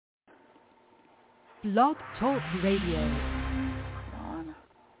Blog Talk Radio.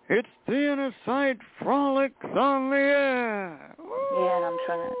 It's the Innersight Frolics on the air. Woo! Yeah, and I'm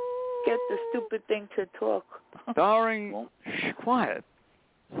trying to get the stupid thing to talk. Starring, quiet.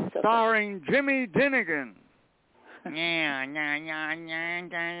 Starring Jimmy Dinnigan. Yeah,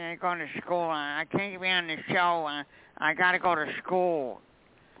 going to school. I can't be on the show. I got to go to school.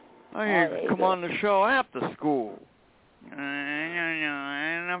 Oh, you come on the show after school. No.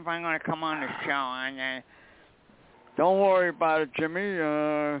 I don't know if I'm going to come on the show. Don't worry about it, Jimmy.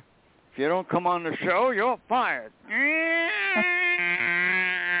 If you don't come on the show, you're fired.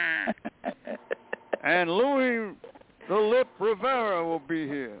 And Louis the Lip Rivera will be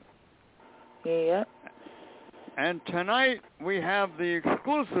here. Yeah. And tonight we have the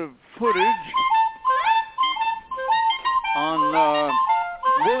exclusive footage on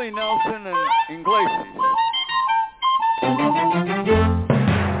Willie Nelson and Iglesias.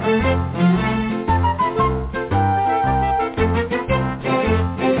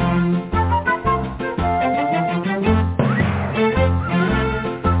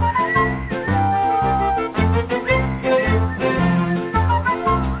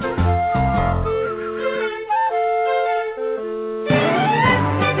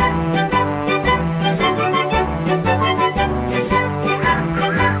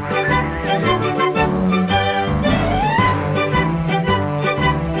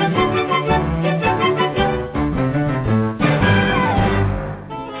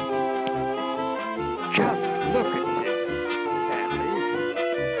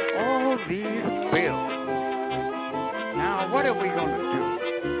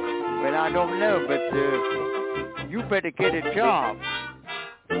 Better get a job.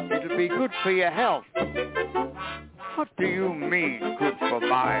 It'll be good for your health. What do you mean, good for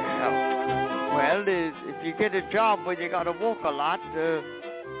my health? Well, if you get a job where you got to walk a lot,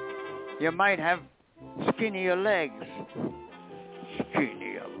 you might have skinnier legs.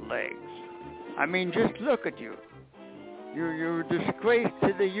 Skinnier legs. I mean, just look at you. You're a disgrace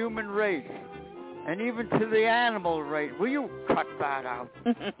to the human race, and even to the animal race. Will you cut that out?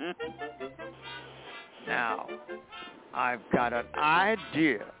 Now, I've got an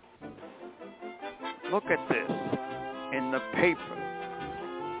idea. Look at this in the paper.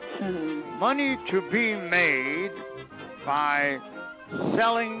 Money to be made by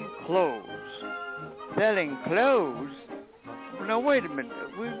selling clothes. Selling clothes? No, wait a minute.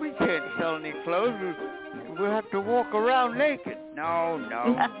 We can't sell any clothes. We'll have to walk around naked. No.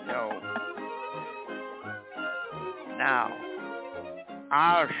 Now,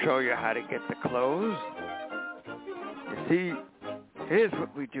 I'll show you how to get the clothes. You see, here's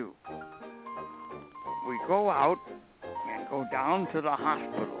what we do. We go out and go down to the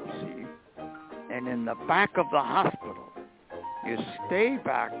hospital, see? And in the back of the hospital, you stay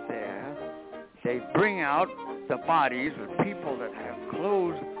back there. They bring out the bodies of people that have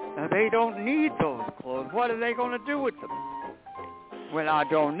clothes. Now, they don't need those clothes. What are they going to do with them? Well, I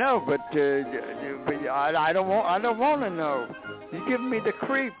don't know, but I don't want to know. You're giving me the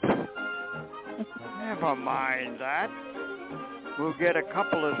creeps. Never mind that. We'll get a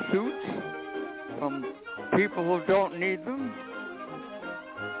couple of suits from people who don't need them.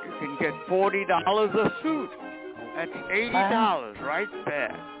 You can get $40 a suit. That's $80 right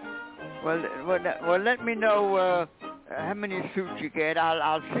there. Well, let me know how many suits you get.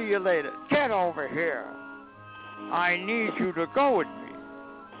 I'll see you later. Get over here. I need you to go with me.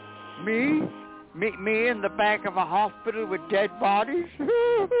 Me? Meet me in the back of a hospital with dead bodies?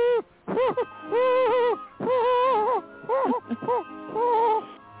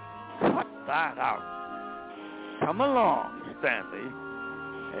 Cut that out. Come along, Stanley.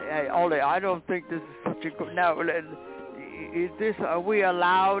 Hey, Ollie, I don't think this is such a good... Now, are we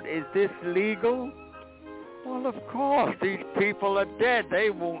allowed? Is this legal? Well, of course. These people are dead. They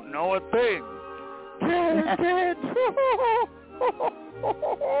won't know a thing. Dead.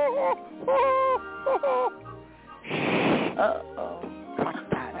 Uh-oh. Cut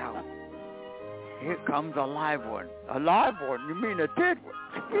that out. Here comes a live one. A live one? You mean a dead one?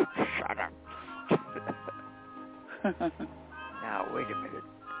 Shut up. Now, wait a minute.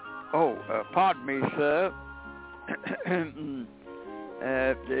 Oh, pardon me, sir.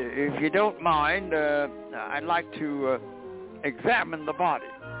 If you don't mind, I'd like to examine the body.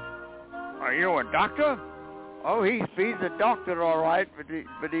 Are you a doctor? Oh, he's a doctor, all right, but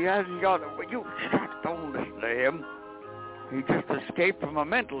he hasn't got... You don't listen to him. He just escaped from a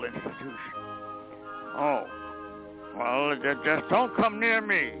mental institution. Oh, well, just don't come near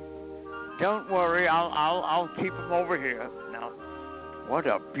me. Don't worry, I'll keep him over here. Now, what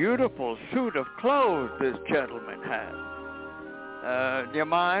a beautiful suit of clothes this gentleman has. Do you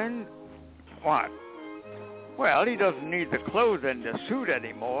mind? What? Well, he doesn't need the clothes and the suit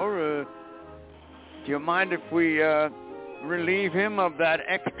anymore. Do you mind if we relieve him of that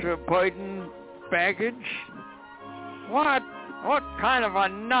extra burden baggage? What? What kind of a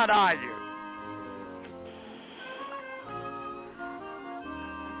nut are you?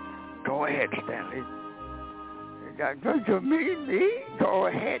 Go ahead, Stanley. Don't you mean me? Go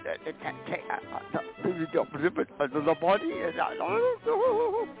ahead. Take the body.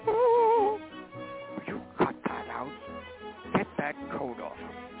 You cut that out. Get that coat off.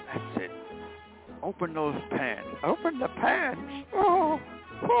 That's it. Open those pants. Open the pants. Oh.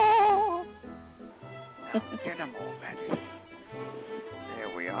 Now get them all ready.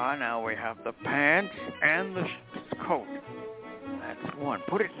 There we are. Now we have the pants and the coat. That's one.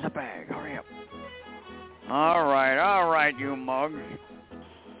 Put it in the bag. Hurry up. All right, you mugs.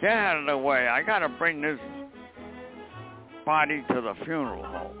 Get out of the way. I gotta bring this body to the funeral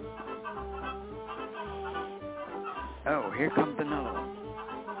home. Oh, here comes another one.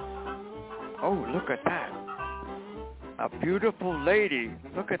 Oh, look at that. A beautiful lady.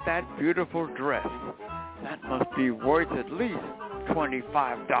 Look at that beautiful dress. That must be worth at least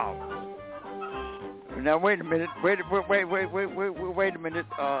 $25. Now, wait a minute. Wait a minute.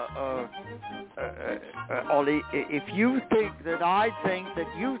 Ollie, if you think that I think that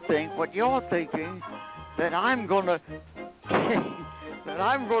you think what you're thinking, that I'm gonna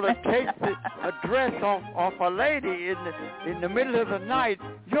take a dress off a lady in the middle of the night,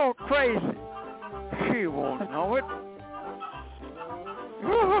 you're crazy. She won't know it.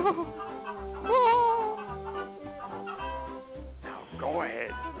 Now go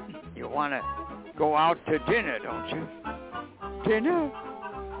ahead. You wanna go out to dinner, don't you? Dinner?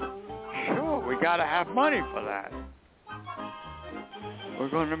 Sure, we gotta have money for that. We're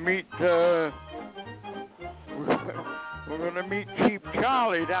gonna meet Cheap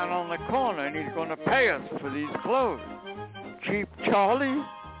Charlie down on the corner, and he's gonna pay us for these clothes. Cheap Charlie?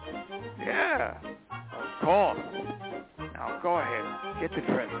 Yeah, of course. Now go ahead, get the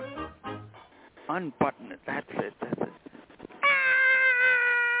dress. Unbutton it. That's it.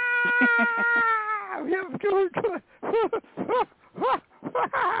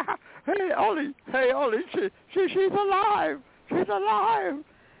 Hey, Ollie, she's alive. She's alive.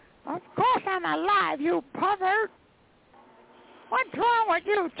 Of course I'm alive, you pervert. What's wrong with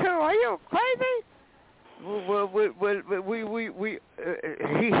you two? Are you crazy?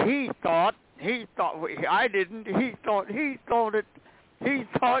 He thought, I didn't. He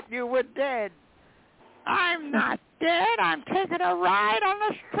thought you were dead. I'm not dead. I'm taking a ride on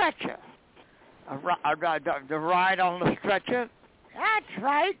the stretcher. The ride on the stretcher? That's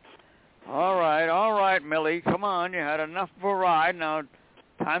right. All right, Millie. Come on, you had enough of a ride. Now,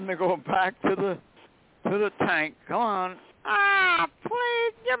 time to go back to the tank. Come on.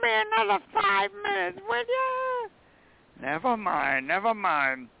 Please give me another 5 minutes, will you? Never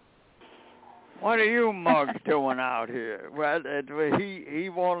mind. What are you mugs doing out here? Well, he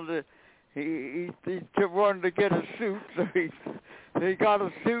wanted to get a suit, so he got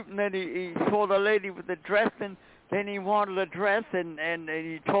a suit, and then he saw the lady with the dress, and then he wanted a dress, and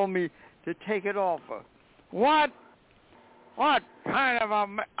he told me to take it off her. What kind of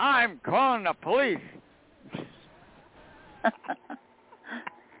I'm calling the police.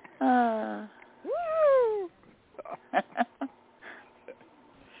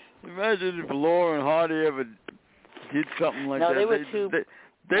 Imagine if Laura and Hardy ever did something like that.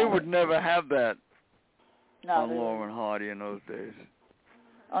 They would never have that on Laura and Hardy in those days.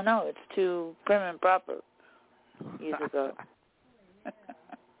 Oh, no, it's too prim and proper years ago.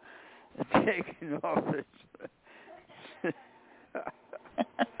 Taking off this.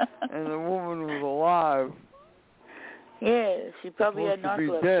 And the woman was alive. Yeah, she probably had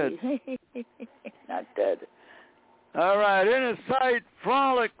narcolepsy. Not dead. All right, Innersight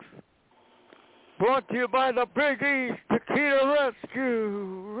Frolics, brought to you by the Big East Tequila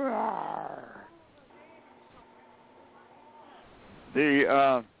Rescue. Rawr.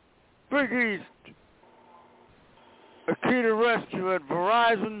 The Big East Tequila Rescue at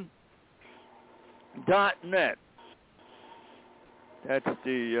Verizon.net. That's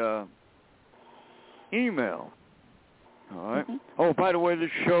the email. All right. Mm-hmm. Oh, by the way,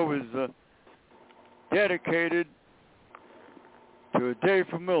 this show is dedicated to a day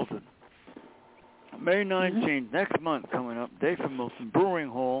for Milton. May 19th, next month coming up, Day for Milton, Brewing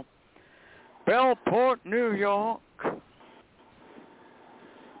Hall, Bellport, New York,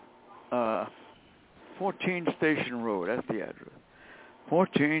 14 Station Road, that's the address.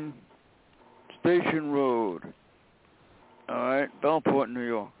 14 Station Road. All right, Bellport, New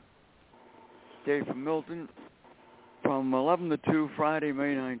York. Day for Milton from 11 to 2, Friday,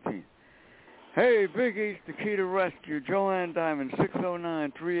 May 19th. Hey, Big East, the key to rescue. Joanne Diamond,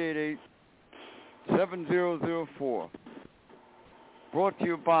 609-388-7004. Brought to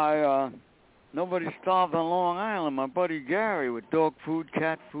you by Nobody Starved on Long Island, my buddy Gary, with dog food,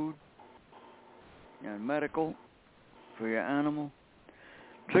 cat food, and medical for your animal.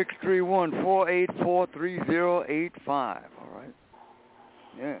 631-484-3085. All right.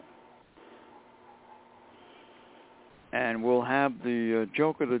 Yeah. And we'll have the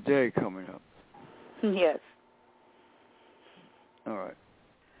joke of the day coming up. Yes. All right.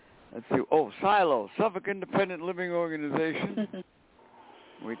 Let's see. Oh, Silo, Suffolk Independent Living Organization.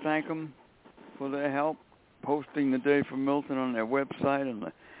 We thank them for their help posting the Day for Milton on their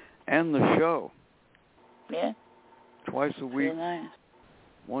website and the show. Yeah. Twice a week. Very nice.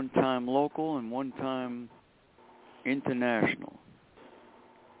 One time local and one time international.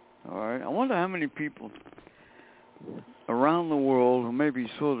 All right. I wonder how many people around the world who maybe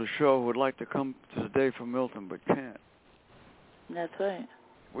saw the show would like to come to the Day for Milton but can't. That's right.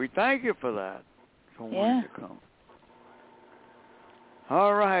 We thank you for that, for Yeah. wanting to come.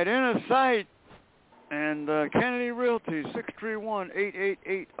 All right, Innersight and Kennedy Realty,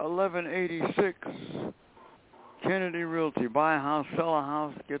 631-888-1186. Kennedy Realty, buy a house, sell a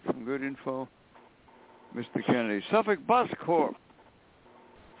house, get some good info. Mr. Kennedy. Suffolk Bus Corp,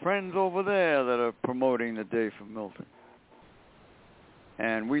 friends over there that are promoting the Day for Milton.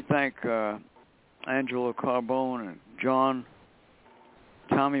 And we thank Angelo Carbone and John,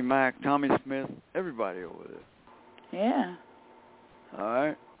 Tommy Mack, Tommy Smith, everybody over there. Yeah. All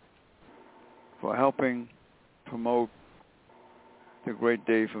right, for helping promote the great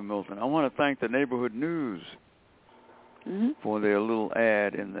Day for Milton. I want to thank the Neighborhood News for their little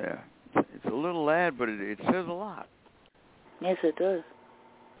ad in there. It's a little ad, but it says a lot. Yes, it does.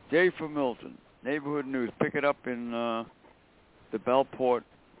 Day for Milton, Neighborhood News. Pick it up in the Bellport,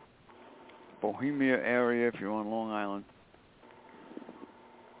 Bohemia area if you're on Long Island.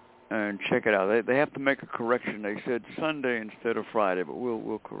 And check it out. They have to make a correction. They said Sunday instead of Friday, but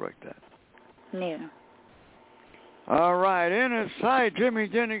we'll correct that. Yeah. All right, Innersight. Jimmy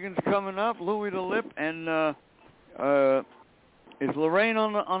Jennigan's coming up. Louis the Lip, and is Lorraine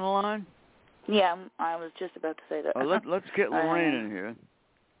on the line? Yeah, I was just about to say that. Let's get Lorraine in here.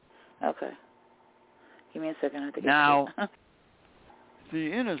 Okay. Give me a second. I have to get now. See,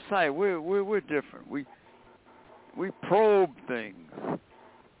 Innersight, we're different. We probe things.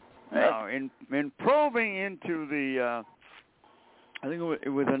 Now, in probing into the, I think it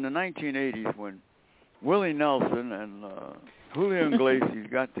was in the 1980s when Willie Nelson and Julio Iglesias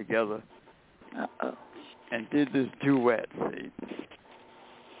got together and did this duet, see.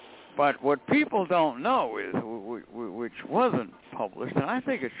 But what people don't know is, which wasn't published, and I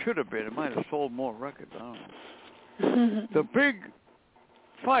think it should have been, it might have sold more records, I don't know. The big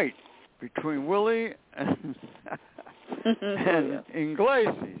fight between Willie and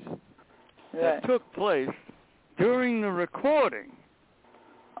Iglesias that took place during the recording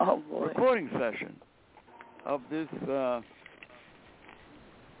session of this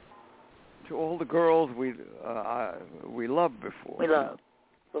to all the girls we loved before. We loved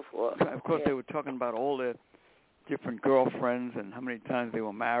before. Of course, they were talking about all their different girlfriends and how many times they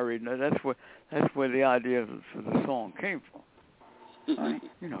were married. And that's where the idea for the song came from. Right.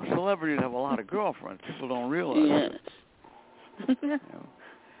 You know, celebrities have a lot of girlfriends. People don't realize it. You know?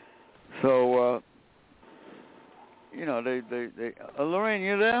 So, you know, they Lorraine,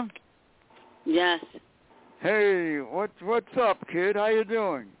 you there? Yes. Hey, what's up, kid? How you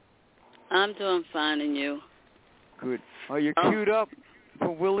doing? I'm doing fine, and you? Good. Are you queued up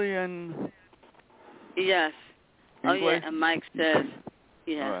for Willie and? Yes. Oh yeah, and Mike says,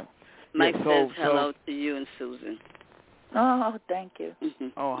 yeah. All right. Mike says hello to you and Susan. Oh, thank you. Mm-hmm.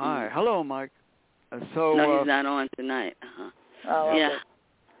 Oh, hi. Hello, Mike. So. No, he's not on tonight. Oh, yeah. okay.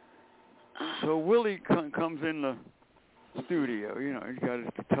 So Willie comes in the studio. You know, he's got his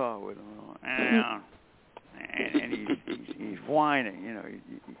guitar with him, and he's whining. You know,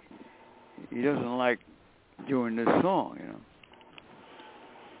 he doesn't like doing this song. You know.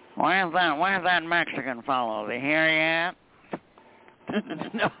 Where's that Mexican fellow? Is he here yet?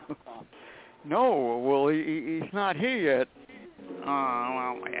 No. Well, he's not here yet. Oh, well, I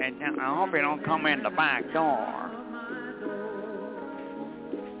hope he don't come in the back door.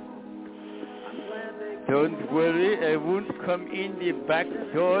 Don't worry, I won't come in the back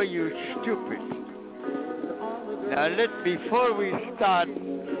door, you stupid. Now, before we start,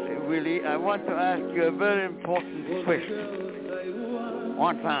 Willie, I want to ask you a very important question.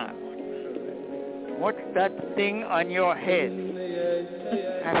 What's that? What's that thing on your head?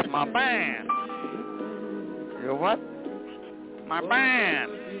 That's my band. Your what? My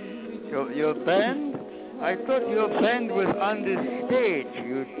band. Your band? I thought your band was on the stage,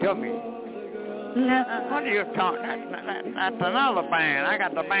 you dummy. What are you talking? That's another band. I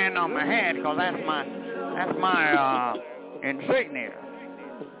got the band on my head because that's my insignia.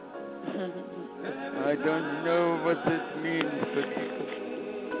 I don't know what this means, but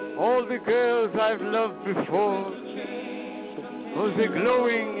all the girls I've loved before, those are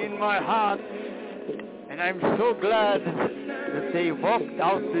glowing in my heart, and I'm so glad that they walked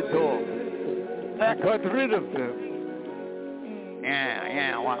out the door. I got rid of them.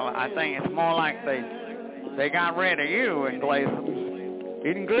 Yeah. Well, I think it's more like they got rid of you in Glacium.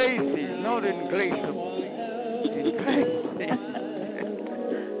 In Glacier, not in Glacium. In Glacier.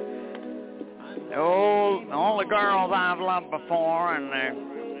 All the girls I've loved before, and they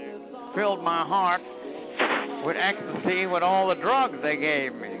filled my heart with ecstasy with all the drugs they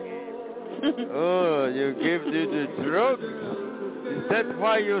gave me. Oh, you gave you the drugs? Is that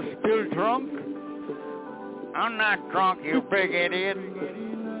why you're still drunk? I'm not drunk, you big idiot.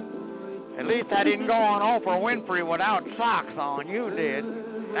 At least I didn't go on Oprah Winfrey without socks on. You did.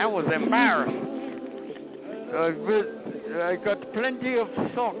 That was embarrassing. I got plenty of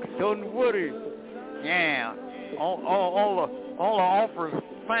socks. Don't worry. Yeah. All the Oprah's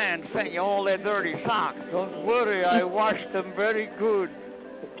fans sent you all their dirty socks. Don't worry. I washed them very good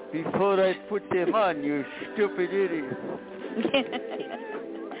before I put them on, you stupid idiot.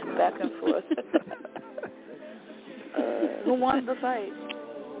 Back and forth. Who won the fight?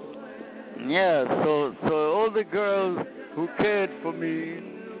 Yeah, so all the girls who cared for me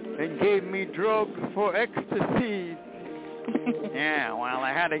and gave me drugs for ecstasy. Yeah, well,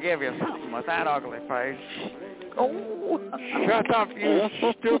 I had to give you something with that ugly face. Oh. Shut up, you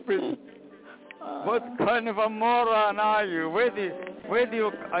stupid. What kind of a moron are you? Why do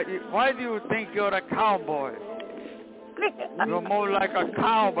you think you're a cowboy? You're more like a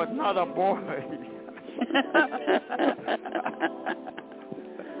cow, but not a boy.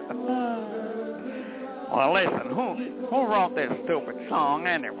 Well, listen, who wrote this stupid song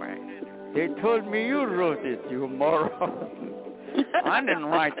anyway? They told me you wrote it, you moron. I didn't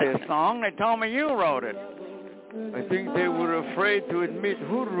write this song. They told me you wrote it. I think they were afraid to admit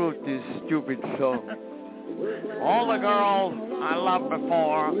who wrote this stupid song. All the girls I loved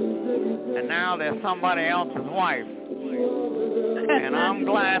before, and now they're somebody else's wife. And I'm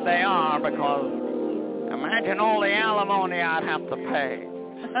glad they are, because imagine all the alimony I'd have to pay.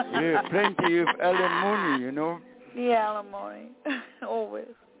 Yeah, plenty of alimony, you know. The alimony.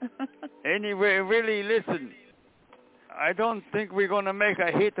 Always. Anyway, really, listen. I don't think we're going to make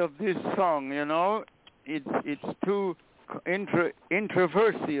a hit of this song, you know. It's too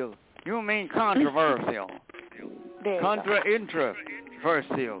introversial. You mean controversial?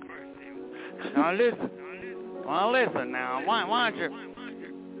 Introversial. Now listen. Well, listen now. Why don't you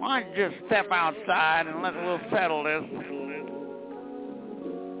just step outside and we'll settle this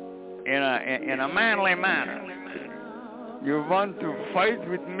in a manly manner. You want to fight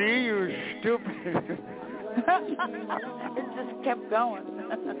with me, you stupid? It just kept going.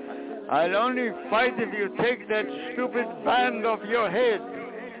 I'll only fight if you take that stupid band off your head.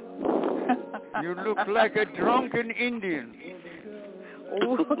 You look like a drunken Indian.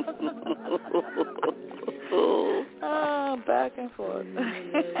 Oh, back and forth.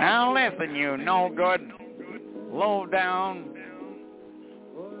 Now listen, you no good, low down.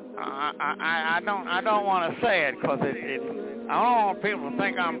 I don't want to say it because it I don't want people to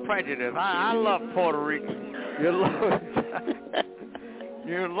think I'm prejudiced. I love Puerto Rican.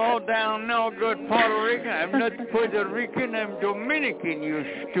 You low down, no good Puerto Rican. I'm not Puerto Rican. I'm Dominican. You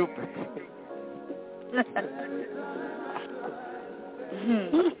stupid.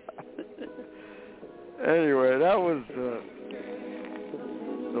 Anyway, that was the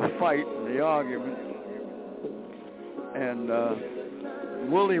fight, the argument, and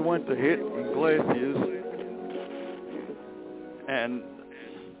Willie went to hit Iglesias, and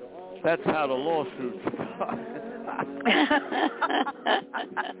that's how the lawsuit started.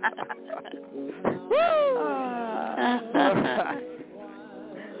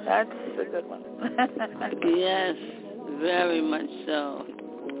 That's a good one. Yes, very much so.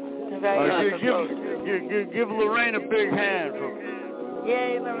 Give Lorraine a big hand.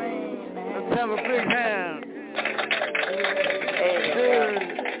 Yay, Lorraine. Let's have a big hand.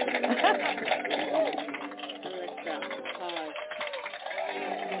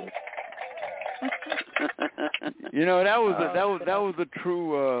 You know, that was a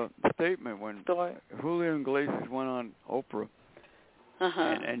true statement when Julio Iglesias went on Oprah,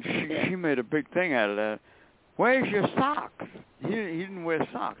 and she made a big thing out of that. Where's your socks? He didn't wear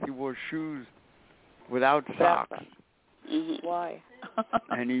socks. He wore shoes without socks. Why?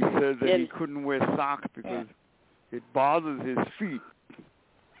 And he said that he couldn't wear socks because it bothers his feet.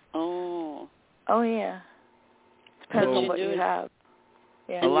 Oh. Oh, yeah. Depends on what you have.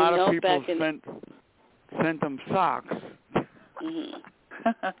 Yeah. A lot of people sent them socks.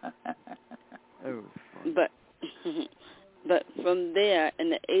 But from there in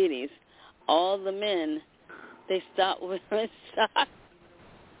the 80s, all the men, they stopped wearing socks.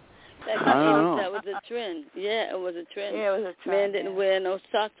 That was a trend. Yeah, it was a trend. Yeah, it was a trend. Men didn't wear no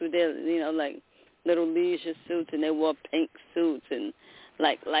socks with their, like little leisure suits, and they wore pink suits and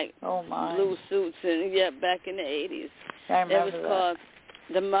like blue suits, and back in the 80s. I remember it was called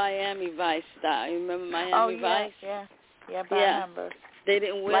the Miami Vice style. You remember Miami Vice? Yeah, I remember. They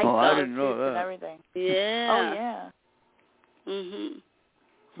didn't wear socks. socks. I didn't know that. And everything. Yeah. Oh, yeah.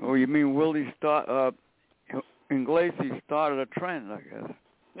 Oh, you mean Willie Inglesi started a trend, I guess.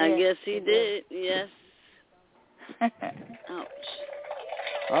 I guess he did, yes. Ouch.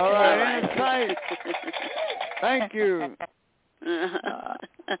 All right, Innersight. Thank you.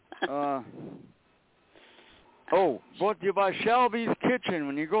 Brought to you by Shelby's Kitchen.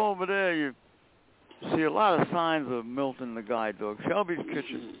 When you go over there, you see a lot of signs of Milton the Guide Dog. Shelby's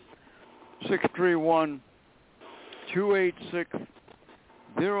Kitchen,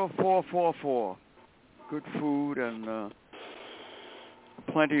 631-286-0444. Good food and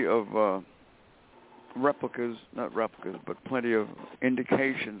plenty of not replicas, but plenty of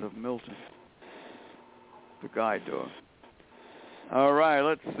indications of Milton the Guide Dog. All right,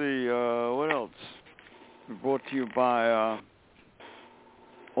 let's see, what else? We're brought to you by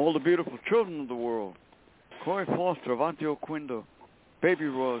all the beautiful children of the world. Corey Foster, Avantio Quindo, Baby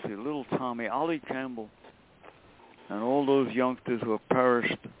Rosie, Little Tommy, Ollie Campbell, and all those youngsters who have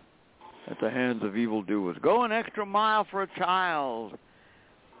perished at the hands of evildoers. Go an extra mile for a child.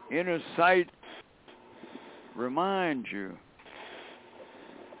 Innersight reminds you.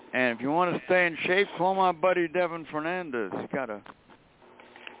 And if you want to stay in shape, call my buddy Devin Fernandez. He's got a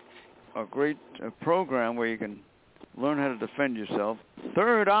great program where you can learn how to defend yourself.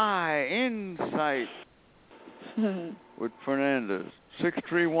 Third Eye Insight with Fernandez.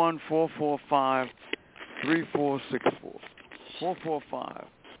 631-445-3464.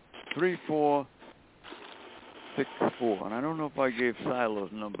 445-3464. And I don't know if I gave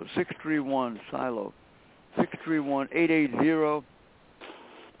Silo's number. 631-SILO. 631-880-7929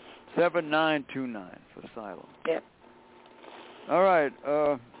 for Silo. Yep. All right.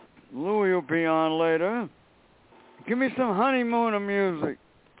 Louie will be on later. Give me some honeymooner music.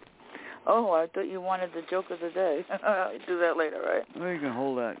 Oh, I thought you wanted the joke of the day. Do that later, right? Well, you can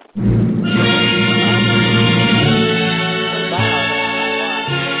hold that.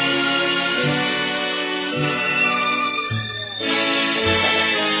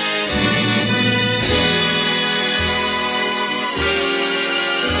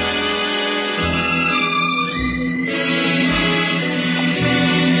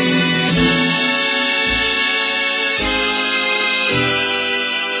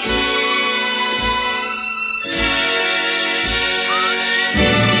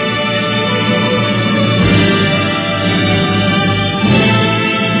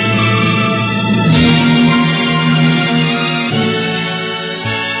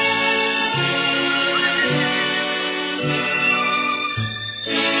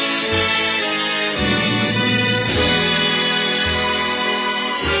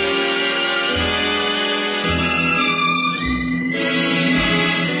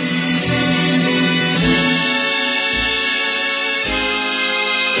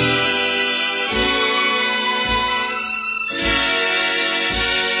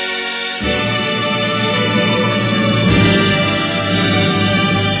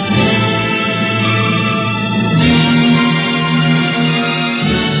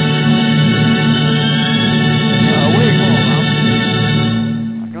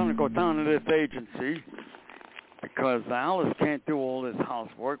 Because Alice can't do all this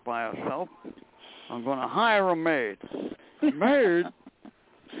housework by herself. I'm going to hire a maid. Maid?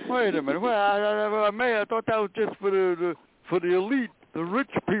 Wait a minute. Well, maid, I thought that was just for the elite, the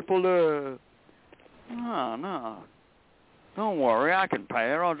rich people. No. Don't worry, I can pay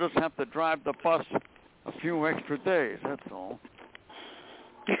her. I'll just have to drive the bus a few extra days. That's all.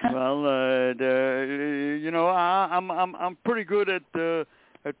 Well, I'm pretty good at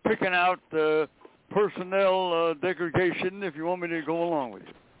picking out personnel degradation. If you want me to go along with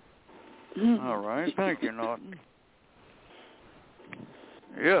you. All right. Thank you, Norton.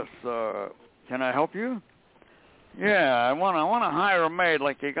 Yes. Can I help you? Yeah, I want to hire a maid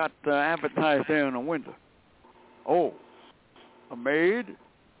like you got advertised there in the window. Oh, a maid?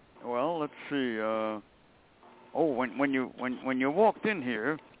 Well, let's see. Oh, when you walked in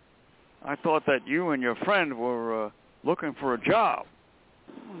here, I thought that you and your friend were looking for a job.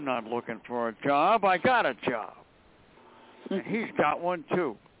 I'm not looking for a job. I got a job. And he's got one,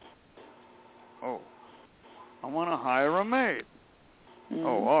 too. Oh, I want to hire a maid.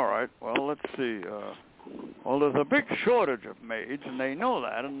 Oh, all right. Well, let's see. Well, there's a big shortage of maids, and they know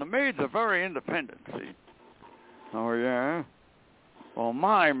that, and the maids are very independent, see. Oh, yeah? Well,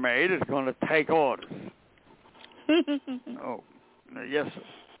 my maid is going to take orders. Oh, yes,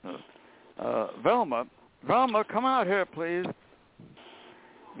 sir. Velma, come out here, please.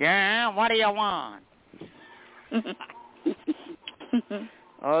 Yeah, what do you want?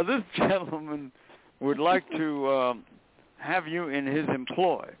 This gentleman would like to have you in his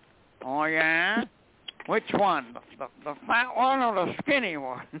employ. Oh, yeah? Which one? The fat one or the skinny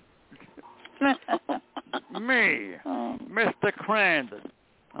one? Me, Mr. Crandon.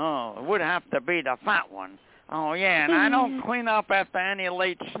 Oh, it would have to be the fat one. Oh, yeah, and I don't clean up after any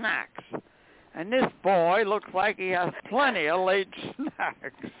late snacks. And this boy looks like he has plenty of late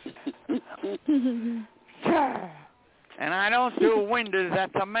snacks. And I don't do windows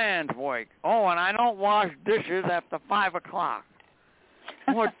at the man's work. Oh, and I don't wash dishes after 5 o'clock.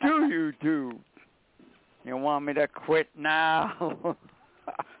 What do you do? You want me to quit now?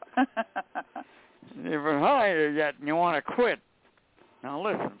 You haven't hired yet and you want to quit. Now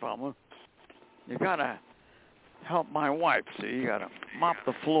listen, Velma. You got to help my wife, see? You got to mop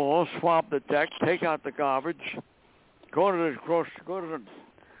the floor, swab the deck, take out the garbage, go to the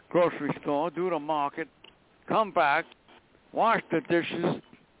grocery store, do the market, come back, wash the dishes,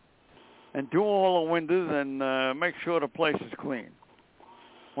 and do all the windows and make sure the place is clean.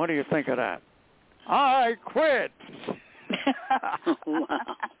 What do you think of that? I quit. Wow.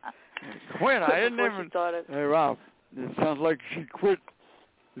 Quit. I didn't even. Hey, Ralph, it sounds like she quit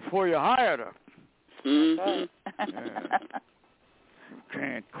before you hired her. Mm-hmm. You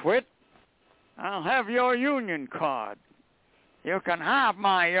can't quit. I'll have your union card. You can have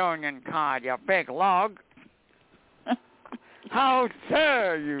my union card, you big log. How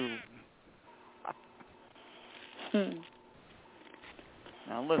dare you?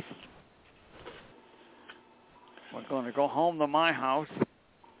 Now listen. We're going to go home to my house,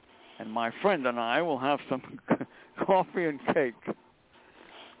 and my friend and I will have some coffee and cake.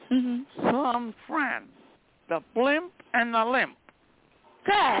 Some friend. The blimp and the limp.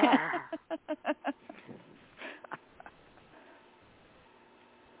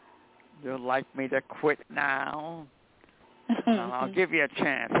 You'd like me to quit now? Well, I'll give you a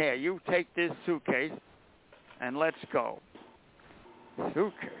chance. Here, you take this suitcase, and let's go.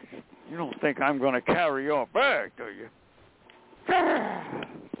 Suitcase? You don't think I'm going to carry your bag, do you?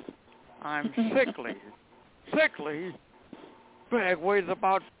 I'm sickly. Sickly? Bag weighs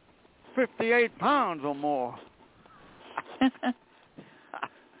about 58 pounds or more.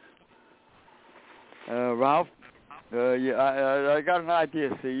 Ralph, I got an idea.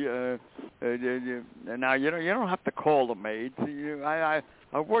 See, now you don't have to call the maid. See, I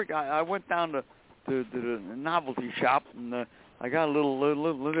went down to the novelty shop and I got a little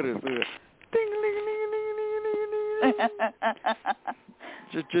look at this. Ding, ling, ling, ling, ling, ling, ling.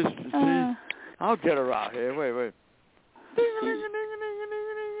 Just see, I'll get her out here. Wait. Ding, ling, ling, ling, ling,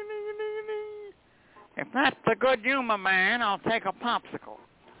 ling, ling, ling, ling. If that's the good humor man, I'll take a popsicle.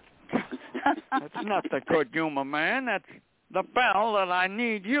 That's not the good humor man. That's the bell that I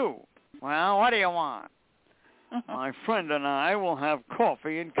need you. Well, what do you want? My friend and I will have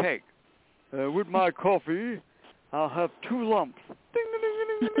coffee and cake. With my coffee, I'll have 2 lumps. Ding, ding, ding,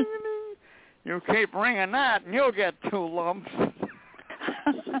 ding, ding, ding. You keep ringing that, and you'll get 2 lumps.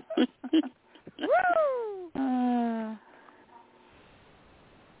 Woo!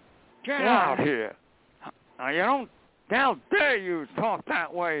 Get out here. Now, you don't, how dare you talk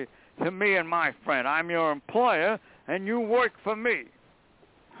that way to me and my friend. I'm your employer, and you work for me.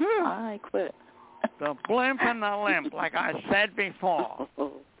 I quit. The blimp and the limp, like I said before.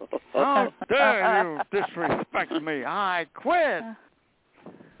 How dare you disrespect me? I quit.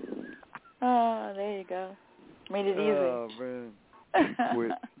 Oh, there you go. Made it easy. Oh, man.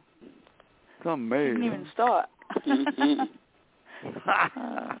 Quit. It's amazing. Didn't even start.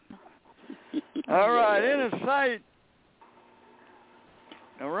 All right, Innersight.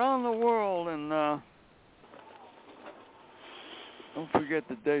 Around the world, and don't forget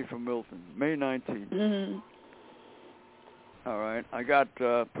the day for Milton, May 19th. Mm-hmm. All right, I got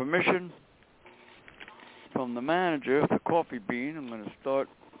permission from the manager of the Coffee Bean. I'm going to start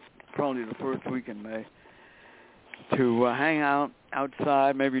probably the first week in May to hang out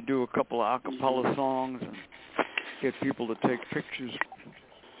outside, maybe do a couple of a cappella songs and get people to take pictures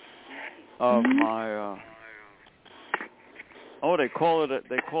of my Oh, they called it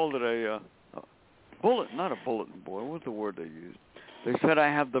a bullet, not a bulletin board. What's the word they used? They said I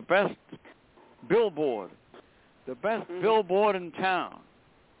have the best billboard, billboard in town.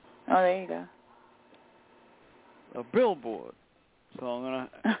 Oh, there you go. A billboard. So I'm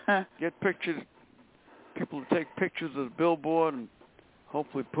gonna get people to take pictures of the billboard and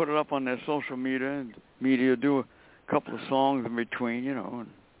hopefully put it up on their social media and do a couple of songs in between, you know.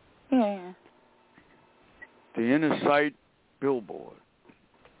 Yeah. The Innersight billboard.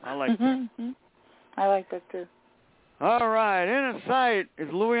 I like that. I like that too. All right, Innersight.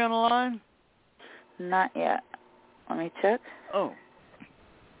 Is Louis on the line? Not yet. Let me check. Oh.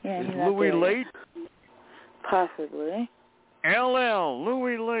 Yeah, is he's Louis late? Possibly.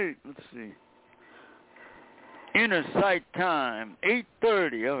 Louis late. Let's see. Innersight time,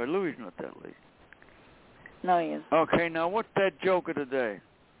 8:30. Oh, Louis not that late. No, he isn't. Okay, now what's that joke of the day?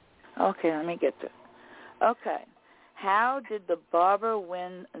 Okay, let me get to it. Okay. How did the barber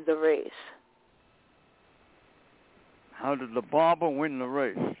win the race? How did the barber win the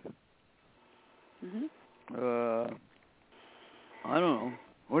race? I don't know.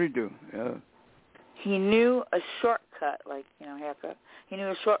 What do you do? He knew a shortcut, like, haircut. He knew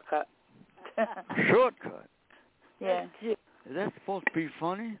a shortcut. Shortcut? Yeah. Is that supposed to be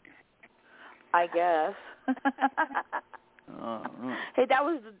funny? I guess. No. Hey, that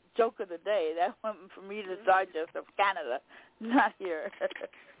was the joke of the day. That went from Reader's Digest of Canada, not here.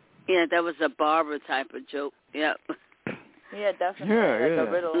 Yeah, that was a barber type of joke. Yep. Yeah, definitely. Yeah. A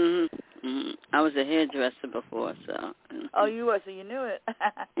riddle. Mm-hmm. I was a hairdresser before, so. Oh, you were, so you knew it.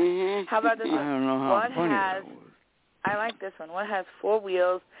 How about this one? I don't know how funny that was. I like this one. What has 4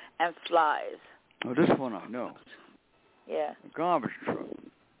 wheels and flies? Oh, this one I know. Yeah. A garbage truck.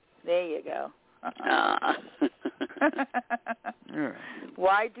 There you go. Yeah.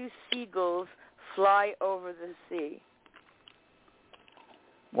 Why do seagulls fly over the sea?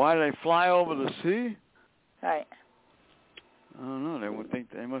 Why do they fly over the sea? Right. I don't know.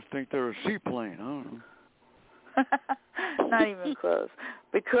 They must think they're a seaplane. I don't know. Not even close.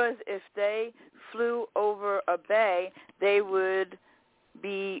 Because if they flew over a bay, they would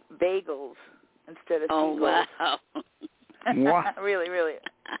be bagels instead of seagulls. Oh, wow. What? Really.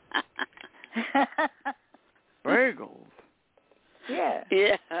 Bagels? Yeah.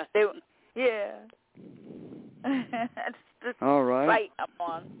 Yeah. Yeah. That's the All right. site I'm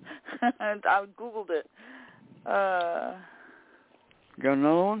on. I Googled it. Got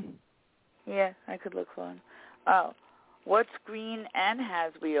another one? Yeah, I could look for one. Oh. What's green and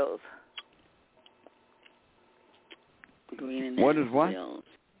has wheels? Green and what has is what? wheels.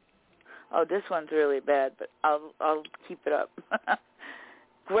 Oh, this one's really bad, but I'll keep it up.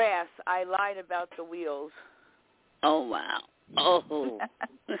 Grass. I lied about the wheels. Oh, wow. Oh.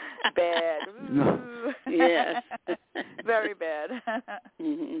 Bad. No. Yes. Very bad.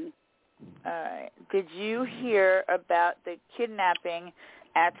 Mm-hmm. All right. Did you hear about the kidnapping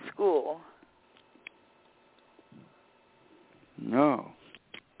at school? No.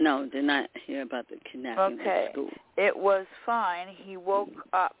 No, did not hear about the kidnapping at school. It was fine. He woke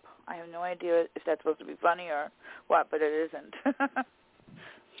up. I have no idea if that's supposed to be funny or what, but it isn't.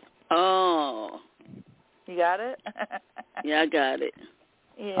 Oh. You got it? Yeah, I got it.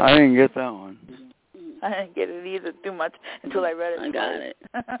 Yeah. I didn't get that one. I didn't get it either too much until I read it. I got it.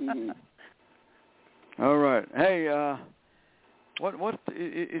 Mm-hmm. All right. Hey,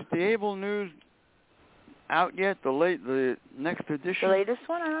 is the Able News out yet? The next edition? The latest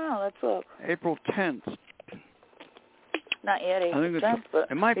one? I don't know. Let's look. April 10th. Not yet, April 10th, but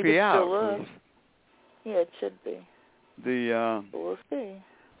it might be out. Yeah, it should be. We'll see.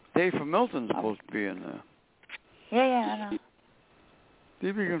 Dave from Milton's supposed to be in there. Yeah, I know. See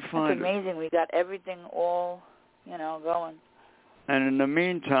if you can find it. It's amazing. We got everything all, going. And in the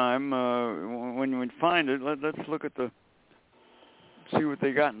meantime, when we find it, let's look at see what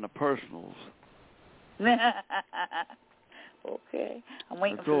they got in the personals. Okay. I'm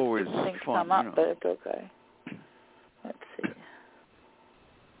waiting it's for things to come up, but it's okay. Let's see.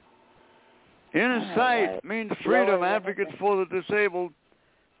 Innersight means freedom. Advocates for the disabled.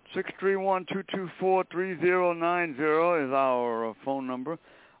 631-224-3090 is our phone number.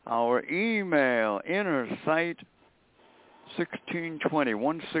 Our email,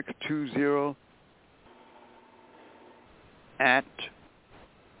 Innersight1620 at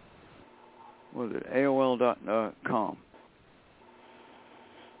AOL.com.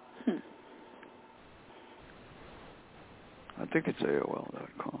 I think it's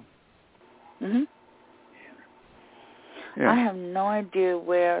AOL.com. Mhm. Yeah. I have no idea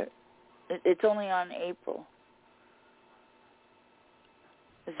where. It's only on April.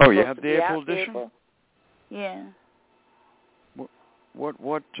 Oh, you have the April edition? Yeah.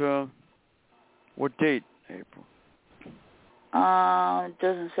 What date, April? It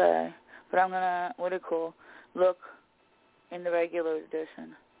doesn't say, but I'm gonna look in the regular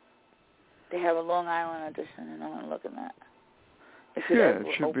edition. They have a Long Island edition, and I'm gonna look in that. If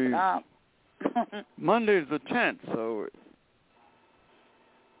it should open be up. Monday's the 10th, so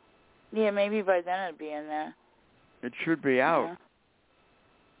yeah, maybe by then it'd be in there. it should be out. Yeah.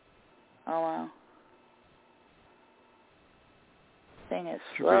 Oh wow. Thing is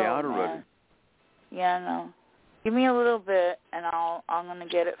Should slow, be out man. already. Yeah, I know. Give me a little bit, and I'm gonna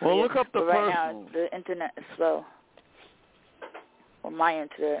get it for you. Well, look up the but right personals. now, the internet is slow. Well, my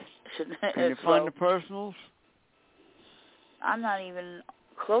internet Can you find the personals? I'm not even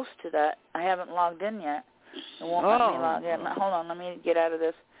close to that. I haven't logged in yet. It won't let me log in. Hold on, let me get out of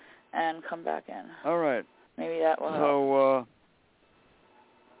this and come back in. All right. Maybe that will help. So,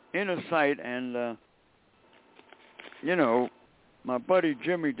 Innersight and, my buddy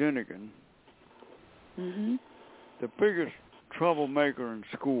Jimmy Dinnigan, the biggest troublemaker in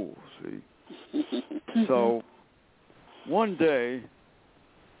school, see? So, one day,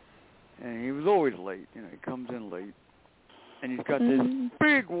 and he was always late, he comes in late, and he's got this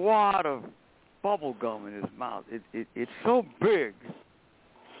big wad of bubble gum in his mouth. It's so big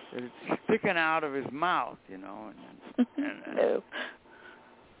that it's sticking out of his mouth, and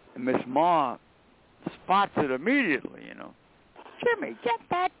Miss Ma spots it immediately, Jimmy, get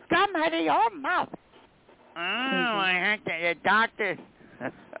that gum out of your mouth. Oh, I had to,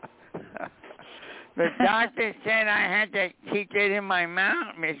 the doctor said I had to keep it in my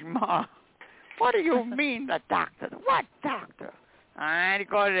mouth, Miss Ma. What do you mean, the doctor? What doctor? I had to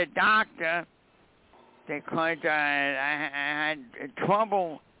go to the doctor because I had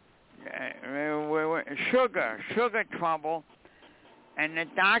trouble, sugar trouble, and the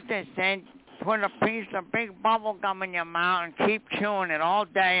doctor said put a piece of big bubble gum in your mouth and keep chewing it all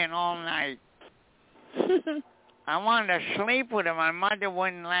day and all night. I wanted to sleep with him. My mother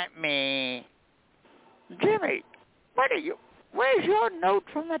wouldn't let me. Jimmy, where's your note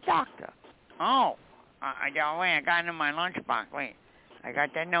from the doctor? Oh, I got it in my lunchbox. Wait, I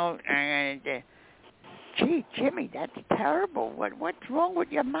got the note. Gee, Jimmy, that's terrible. What's wrong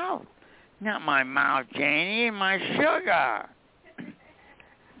with your mouth? Not my mouth, Janie, my sugar.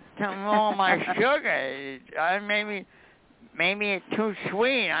 Something wrong with my sugar. Maybe it's too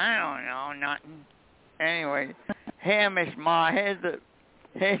sweet. I don't know, nothing. Anyway, here, Miss Ma, here's the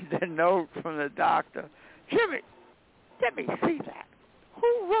note from the doctor. Jimmy, see that? Who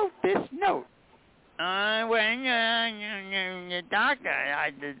wrote this note? The doctor.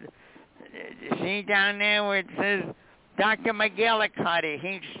 See down there where it says Dr. McGillicuddy.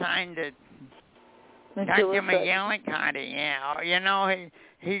 He signed it. Dr. McGillicuddy, yeah.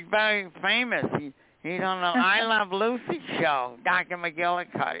 He's very famous. He's on the I Love Lucy show, Dr.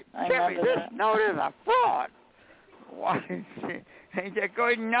 McGillicuddy. Jimmy, this note is a fraud. What? It's a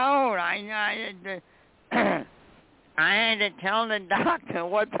good note. I had to tell the doctor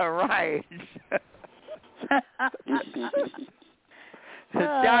what to write. The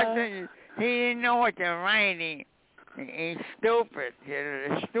doctor, he didn't know what to write. He's stupid. He's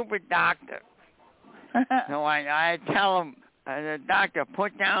a stupid doctor. So I tell him, the doctor,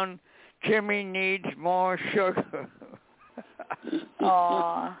 put down Jimmy needs more sugar.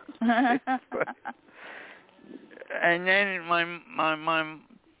 Aww. And then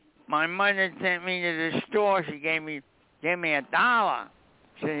my mother sent me to the store. She gave me $1.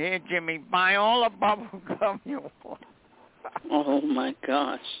 She said, here, Jimmy, buy all the bubble gum you want. Oh my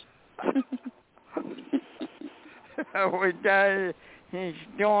gosh. With that, he's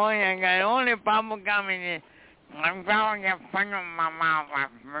doing, I got all the bubble gum in it. I'm going to put it in my mouth.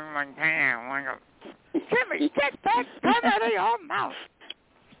 Jimmy, get that gum out of your mouth.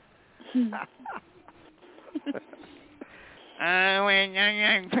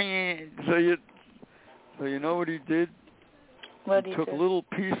 So you know what he did? He took little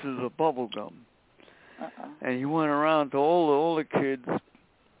pieces of bubble gum, and he went around to all the kids,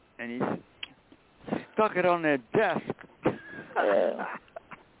 and he stuck it on their desk.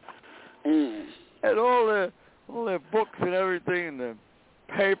 And all their books and everything, and the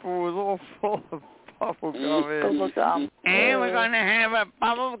paper was all full of bubble gum. And we're going to have a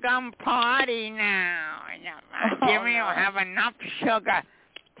bubble gum party now. Jimmy will have enough sugar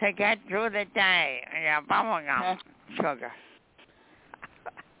to get through the day. Bubble gum sugar.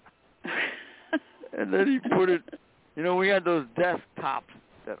 And then he put it, we had those desktops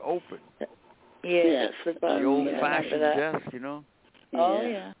that open. Yes. The old-fashioned desk, Oh,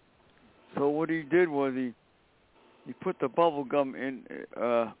 yeah. So what he did was he put the bubble gum in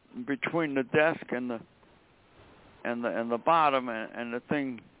between the desk and and the bottom, and the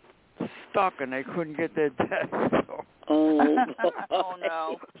thing stuck, and they couldn't get their desk. Oh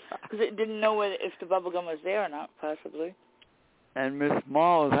no, because it didn't know if the bubble gum was there or not, possibly. And Miss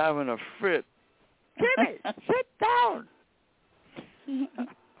Mall was having a fit. Jimmy, sit down.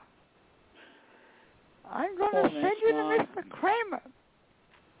 I'm going to send you to Mr. Kramer.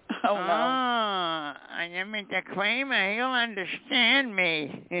 Oh, no. Mr. Kramer, he'll understand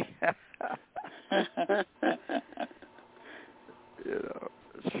me.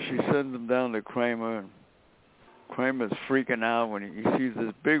 She sends him down to Kramer, and Kramer's freaking out when he sees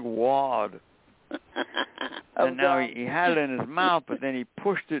this big wad. And now he had it in his mouth, but then he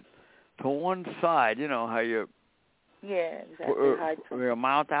pushed it to one side. You know how you put your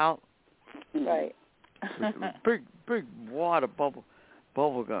mouth out? Right. big wad of bubble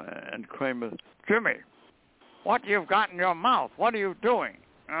gum. And Kramer, Jimmy, what you've got in your mouth? What are you doing?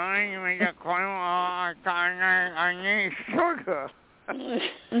 I need sugar.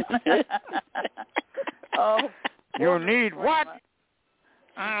 Oh. You need what?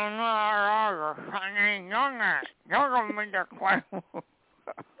 I need Mr. Kramer.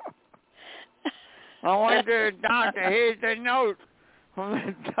 I went to the doctor. Here's the note from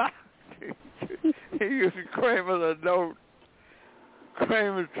the doctor. He used Kramer the note.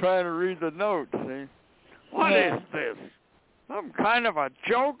 Kramer's trying to read the note, see? What is this? Some kind of a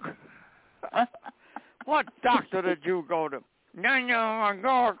joke? What doctor did you go to? No, I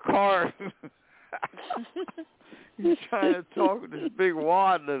go, of course. He's trying to talk with this big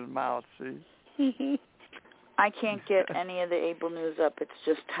wad in his mouth, see? I can't get any of the Able News up. It's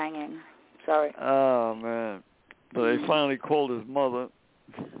just hanging. Sorry. Oh, man. So they finally called his mother.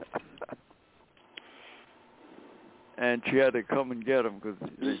 And she had to come and get him because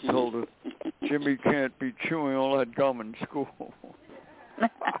they told her Jimmy can't be chewing all that gum in school.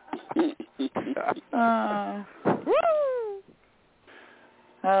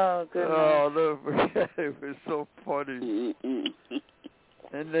 Oh, goodness. Oh, no, it was so funny.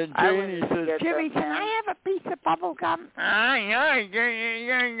 And then Janie says, Jimmy, can I have a piece of bubble gum? I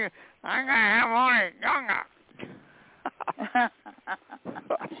gotta have all it,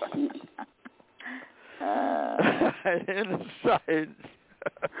 Innersight.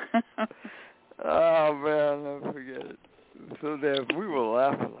 Oh, man, I'll never forget it. So there, we were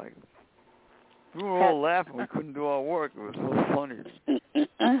laughing like, we were all laughing. We couldn't do our work. It was so funny.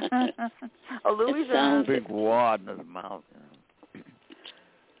 Oh, Louis a big wad in his mouth.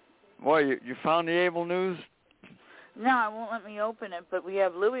 Boy, you found the Able News? No, it won't let me open it, but we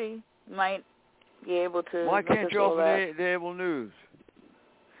have Louis might be able to. Why can't you open the Able News?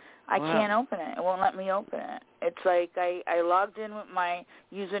 I can't open it. It won't let me open it. It's like I logged in with my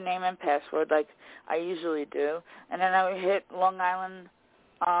username and password like I usually do, and then I hit Long Island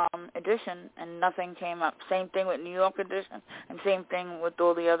edition, and nothing came up. Same thing with New York edition, and same thing with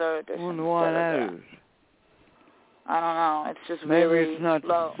all the other editions. I wonder why that is. I don't know. It's just maybe really it's not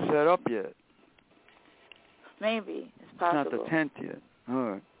low. set up yet. Maybe. It's possible. It's not the 10th yet. All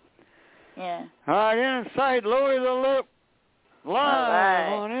right. Yeah. All right, Innersight, Louis the Lip.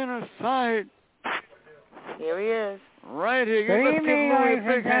 Live on Innersight. Here he is. Right here. Good evening, ladies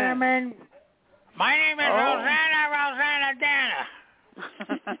and gentlemen. My name is Rosanna Dana.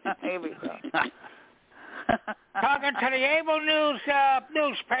 Here we go. Talking to the Able News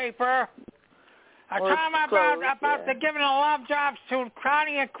newspaper. I'm talking about the giving the love drops to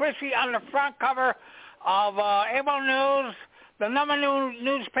Connie and Chrissy on the front cover of Able News. The number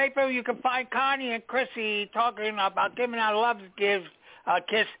newspaper, you can find Connie and Chrissy talking about giving out love kiss,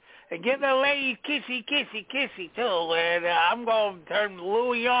 and give the lady kissy too. And I'm going to turn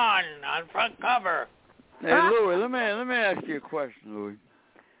Louis on front cover. Hey Louis, let me ask you a question, Louis.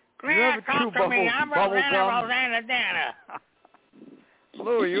 Yeah, talk to me. I'm Rosanna Dana.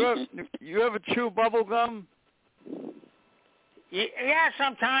 Louis, you ever chew bubble gum? Yeah,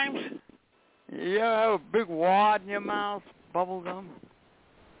 sometimes. You ever have a big wad in your mouth? Bubble gum?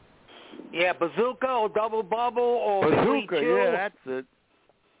 Yeah, bazooka or double bubble or bazooka. Yeah, that's it.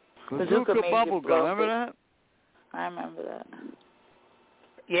 Bazooka bubble gum. Remember that? I remember that.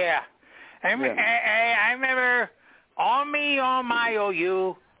 Yeah, I remember on me, on my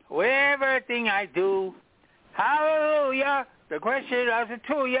OU, with everything I do. Hallelujah. The question is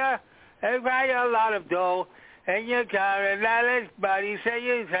to you. Everybody a lot of dough, and you got it. Let everybody say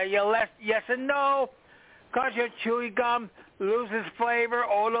you left yes and no. Cause your chewy gum loses flavor,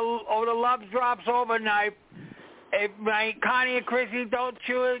 or the love drops overnight. If my Connie and Chrissy don't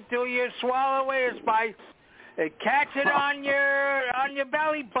chew it till you swallow away its bite, it catch it on your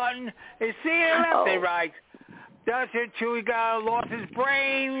belly button and see it left and right. That's it, Chewy lost his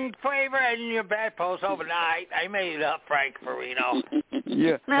brain flavor in your bedpost overnight. I made it up, Frank Farino.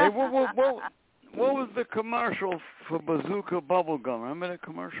 Yeah. Hey, what was the commercial for Bazooka Bubblegum? Remember that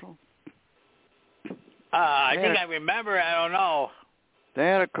commercial? I think I remember. I don't know. They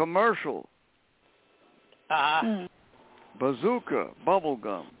had a commercial. Uh-huh. Bazooka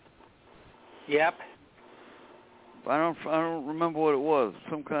Bubblegum. Yep. I don't remember what it was.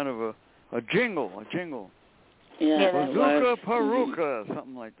 Some kind of a jingle. Yeah, Bazooka Peruka,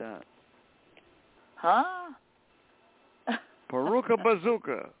 something like that. Huh? Peruka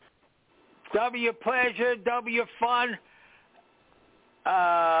Bazooka. W pleasure, W fun.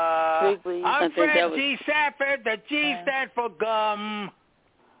 Wrigley. I'm Fred G. Safford. The G stands for gum.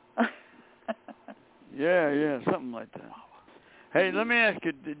 Yeah, something like that. Hey, let me ask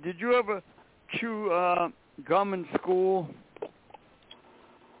you, did you ever chew gum in school?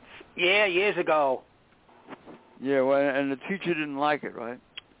 Yeah, years ago. Yeah, well, and the teacher didn't like it, right?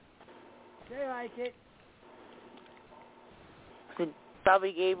 They like it. She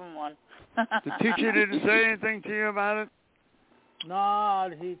probably gave him one. The teacher didn't say anything to you about it? No,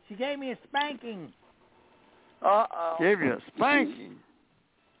 she gave me a spanking. Uh-oh. Gave you a spanking?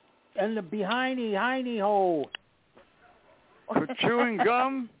 In the hiney hole. For chewing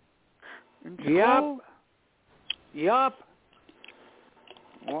gum in school? Yup.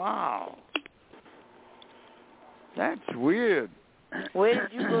 Wow. That's weird. Where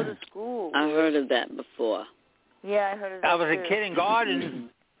did you go to school? I heard of that before. Yeah, I heard of that I was too. a kindergarten.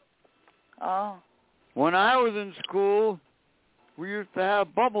 Oh. When I was in school, we used to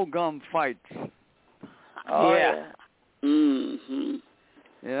have bubble gum fights. Oh, yeah. Mm-hmm.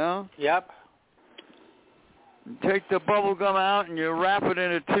 Yeah? Yep. You take the bubble gum out and you wrap it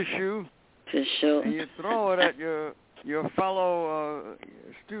in a tissue. And you throw it at your fellow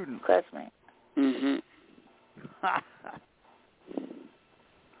student. Classmate. Mm-hmm.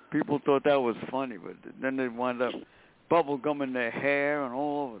 People thought that was funny, but then they wind up bubble gum in their hair and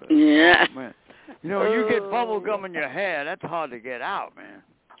all over the Yeah. Oh, man. You know, when you get bubble gum in your hair, that's hard to get out, man.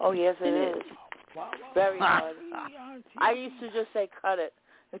 Oh, yes, it is. Very hard. I used to just say cut it.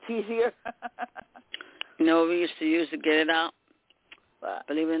 It's easier. You know what we used to use to get it out? What?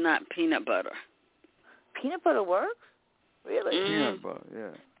 Believe it or not, peanut butter. Peanut butter works? Really? Peanut butter,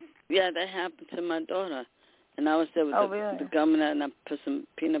 yeah. Yeah, that happened to my daughter. And I was there with the gum and I put some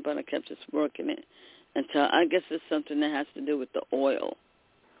peanut butter, kept just working it until I guess it's something that has to do with the oil.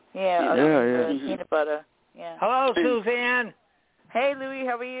 Yeah, yeah. Peanut butter. Yeah. Hello, Suzanne. Hey, Louie,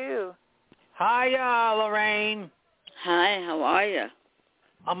 how are you? Hi, Lorraine. Hi, how are you?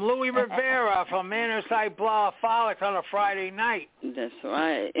 I'm Louis Rivera from Innersight Blah Follies on a Friday night. That's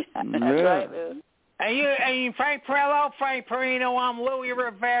right. That's right, dude. And you Frank Perello, Frank Perino, I'm Louis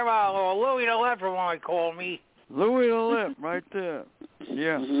Rivera, or Louis the Lip, everyone call me. Louis the Lip, right there.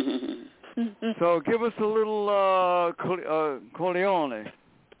 Yeah. So give us a little Corleone.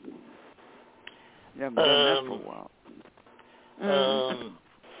 You haven't done that for a while.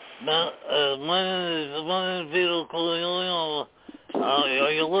 My name is Vito Corleone.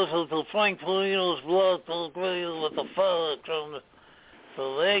 You listen to Frank Perino's Blog Talk Radio with the fellas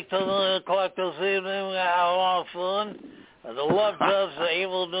from the 8 to 9 o'clock this evening. We have a lot of fun. The Love Jobs, the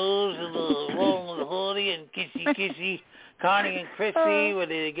Evil News, and the Rolling with Hoodie, and Kissy, Connie and Chrissy, where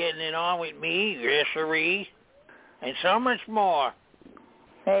they're getting it on with me, Cherie, and so much more.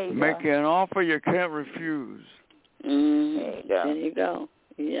 Make an offer you can't refuse. There you go.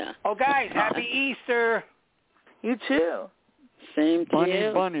 Yeah. Oh, guys, happy Easter. You too. Same to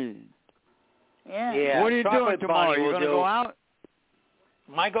you. Bunny. Yeah. What are you doing tomorrow? You going to go out?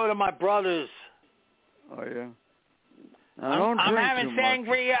 Might go to my brother's. Oh, yeah. I'm having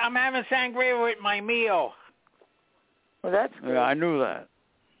sangria. I'm having sangria with my meal. Well, that's good. Yeah, I knew that.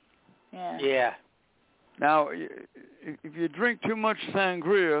 Yeah. Now, if you drink too much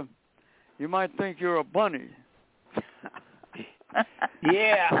sangria, you might think you're a bunny.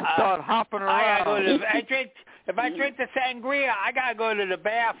 Yeah. Start hopping around. If I drink the sangria, I gotta go to the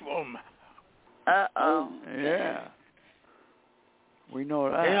bathroom. Uh-oh. Yeah. We know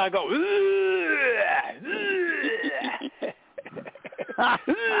that. And I go,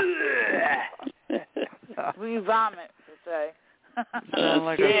 We vomit, to say. Sound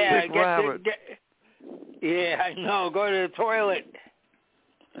like a sick rabbit. Yeah, I know. Go to the toilet.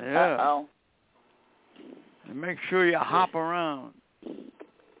 Yeah. Uh-oh. And make sure you hop around.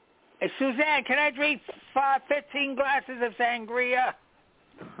 Hey, Suzanne, can I drink 15 glasses of sangria?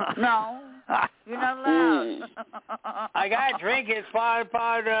 No, you're not allowed. I got to drink it. It's part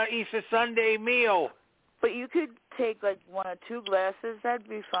of the Easter Sunday meal. But you could take like 1 or 2 glasses. That'd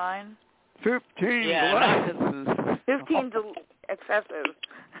be fine. 15 glasses. 15's excessive.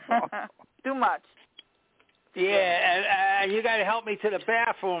 Too much. Yeah, and you got to help me to the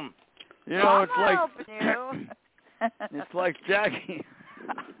bathroom. You know, it's like helping you. it's like Jackie,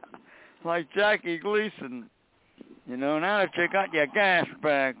 Jackie Gleason. You know, now that you got your gas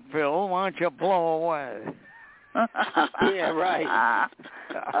bag filled, why don't you blow away? Yeah, right.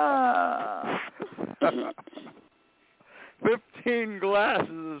 15 glasses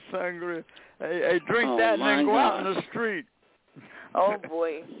of sangria. Hey, drink that and then go out in the street. Oh,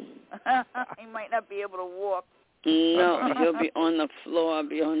 boy. He might not be able to walk. No, he'll be on the floor. I'll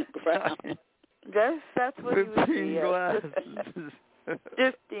be on the ground. That's what he would 15 be. glasses.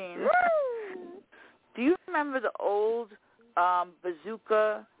 15. Do you remember the old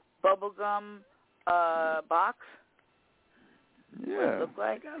bazooka bubblegum box? Yeah. What it looked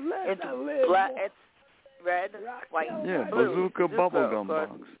like? It's red, white, yeah, blue. bazooka bubblegum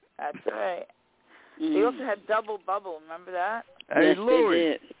box. That's right. They also had double bubble. Remember that? Hey, yes,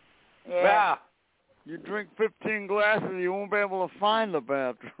 Louis. Yeah. You drink 15 glasses, you won't be able to find the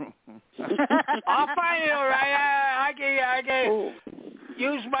bathroom. I'll find it, all right. I can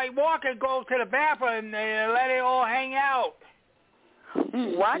use my walker and go to the bathroom and let it all hang out.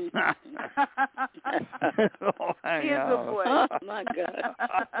 What? Be a good boy. Oh, my God.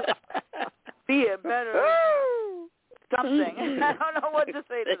 Be a better something. I don't know what to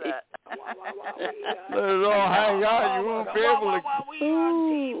say to that. Let it all hang out. You won't be able to. We on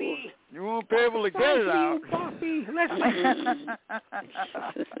TV. You won't be able to get it out.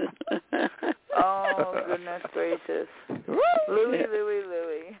 Oh, goodness gracious.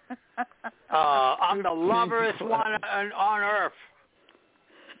 Louie. I'm the loverest one on earth.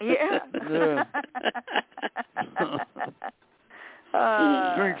 Yeah.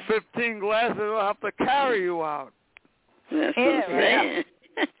 Drink 15 glasses, they'll have to carry you out. That's what I'm saying.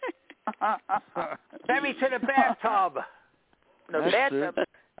 Send me to the bathtub. The bathtub.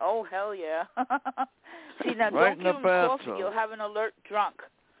 Oh, hell yeah. See, now right don't give him coffee. You'll have an alert drunk.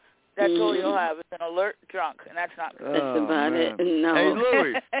 That's all you'll have is an alert drunk, and that's not good. That's about it. No. Hey,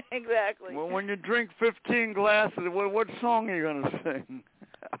 Louis. Exactly. Well, when you drink 15 glasses, what song are you going to sing?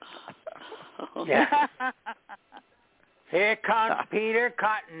 Yeah. Here comes Peter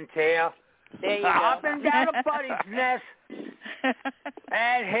Cottontail. There you go. Up and down a buddy's nest.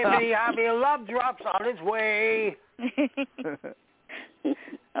 And hippity hoppy love drops on his way.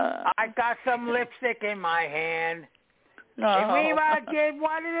 I got some lipstick in my hand. And we might give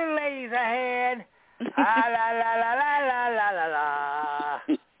one of the ladies a hand. Ah, la, la, la, la, la, la,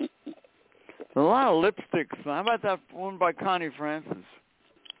 la. A lot of lipsticks. How about that one by Connie Francis?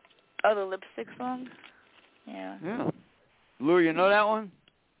 Oh, the lipstick song? Yeah. Yeah. Lou, you know that one?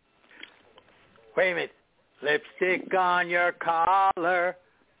 Wait a minute. Lipstick on your collar,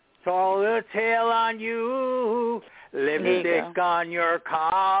 throw the tail on you. Lipstick on your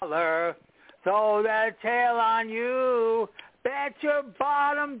collar, throw the tail on you. Bet your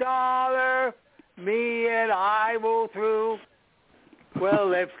bottom dollar, me and I will through. Well,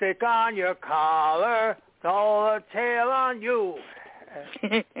 lipstick on your collar, throw the tail on you.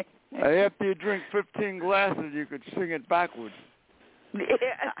 After you drink 15 glasses, you could sing it backwards. Yeah.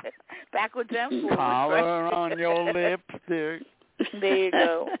 Backwards and forwards. Collar on your lipstick. There you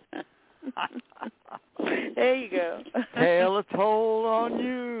go. There you go. Tail a toll on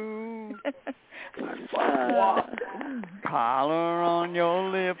you. Collar on your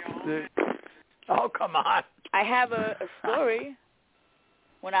lipstick. Oh, come on. I have a story.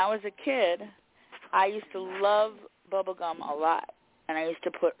 When I was a kid, I used to love bubblegum a lot, and I used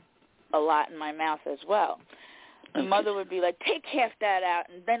to put a lot in my mouth as well. My mother would be like, take half that out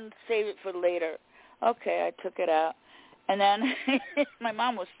and then save it for later. Okay, I took it out. And then my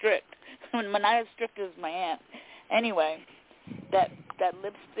mom was strict. When not as strict as my aunt. Anyway, that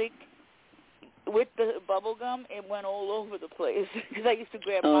lipstick with the bubble gum, it went all over the place. Because I used to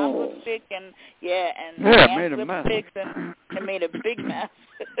grab mom's lipstick and aunt's lipsticks, and it made a big mess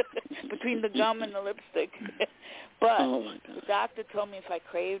between the gum and the lipstick. But the doctor told me if I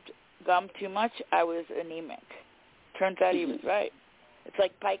craved gum too much, I was anemic. Turns out he was right. It's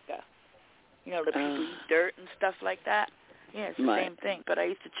like pica. You know, the people eat dirt and stuff like that. Yeah, it's the same thing. But I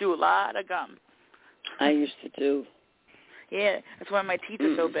used to chew a lot of gum. I used to too. Yeah, that's why my teeth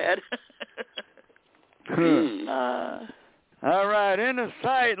are so bad. All right,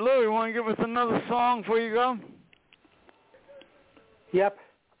 Innersight. Lou, you want to give us another song before you go? Yep.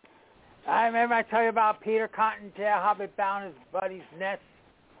 I remember I tell you about Peter Cottontail hopping down his buddy's nest.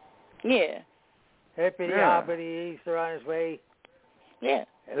 Yeah. Hippity hoppity, Easter on his way. Yeah.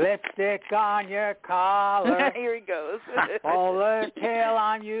 Lipstick on your collar. Here he goes. Polo tail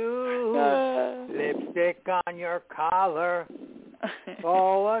on you. Lipstick on your collar.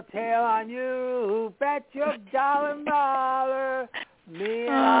 Polo tail on you. Bet your dollar. Me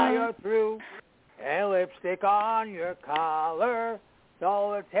and I are through. And lipstick on your collar.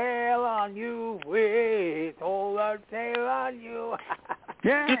 Polo tail on you. We polo tail on you.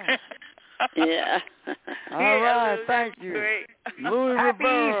 Yeah. Yeah. All right, thank you. Great. Louis Happy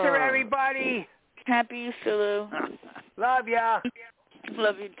Rivera. Easter, everybody. Happy Easter, Lou. Love ya.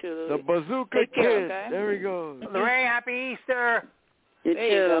 Love you too, Lou. The Bazooka Take Kid. care, okay? There he goes. Lorraine, happy Easter. You There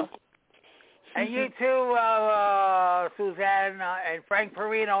you go. And you too, Suzanne and Frank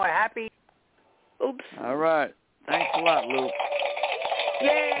Perino are happy. Oops. All right. Thanks a lot, Lou.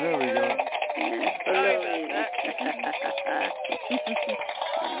 Yay. There we go. Sorry about that.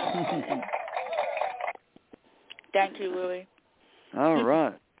 Thank you, Louie. All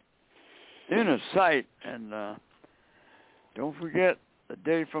right. Innersight. And don't forget the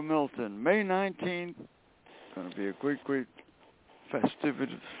day for Milton, May 19th. Going to be a great, great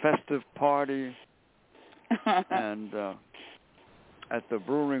festive party. And at the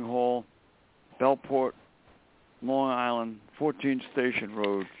Brewing Hall, Bellport, Long Island, 14th Station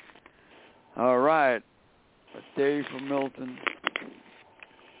Road. All right. A day for Milton.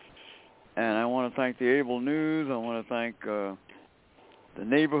 And I want to thank the Able News. I want to thank the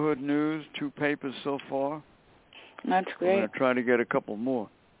Neighborhood News, 2 papers so far. That's I'm great. going to try to get a couple more.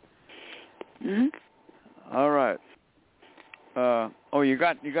 Mm-hmm. All right. You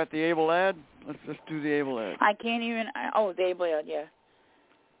got the Able ad? Let's do the Able ad. I can't even. The Able ad, yeah.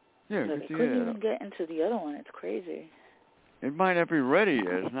 Yeah, But I get the couldn't ad. even get into the other one. It's crazy. It might not be ready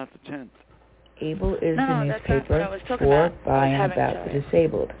yet. It's not the 10th. Able is No, the that's not what I newspaper was talking for, about. by, and about the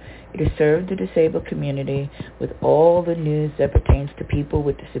disabled. It has served the disabled community with all the news that pertains to people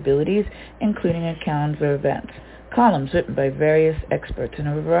with disabilities, including accounts of events, columns written by various experts, and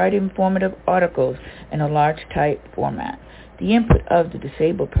a variety of informative articles in a large type format. The input of the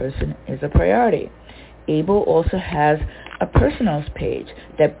disabled person is a priority. Able also has a personals page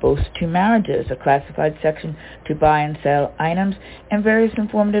that boasts 2 marriages, a classified section to buy and sell items, and various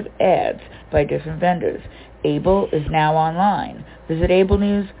informative ads by different vendors. Able is now online. Visit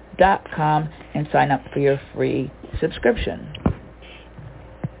ablenews.com and sign up for your free subscription.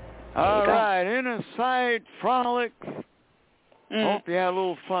 All right, Innersight Frolic. Hope you had a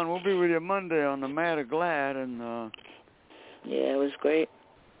little fun. We'll be with you Monday on the Mad or Glad, and yeah, it was great.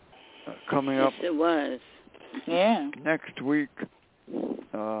 Coming up. Yes, it was. Yeah. Next week,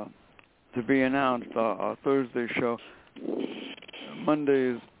 to be announced, our Thursday show.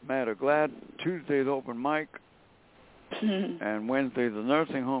 Monday is Mad or Glad. Tuesday is open mic. And Wednesday is the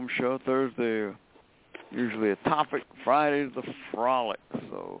nursing home show. Thursday, usually a topic. Friday is the frolic.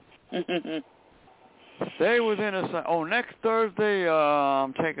 So stay within a... next Thursday,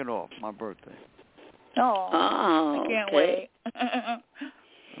 I'm taking off. My birthday. Oh, I can't wait.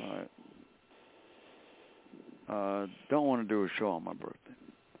 All right. Don't want to do a show on my birthday.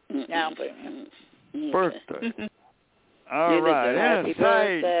 No, but... Birthday. All right. Happy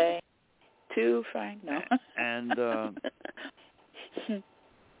birthday to Frank. No. And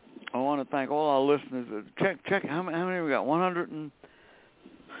I want to thank all our listeners. Check. How many we got?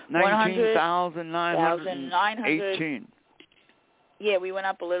 119,918. Yeah, we went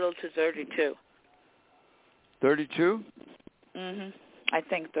up a little to 32. 32? I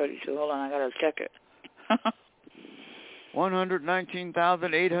think 32. Hold on, I gotta check it.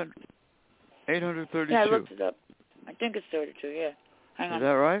 119,832. Yeah, I looked it up. I think it's 32. Yeah. Hang on. Is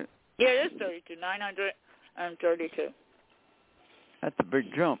that right? Yeah, it is 32. 932. That's a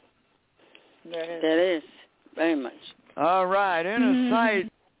big jump. Yeah, it is. That is very much. All right, Innersight.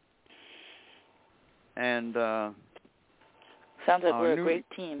 And sounds like we're a great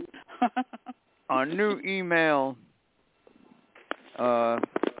team. Our new email,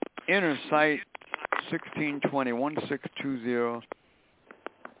 Innersight16201620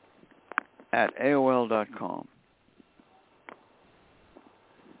 at AOL.com.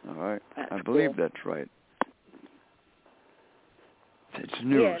 All right. I believe that's right. It's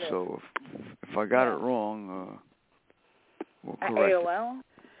new, so if I got it wrong, we'll correct it.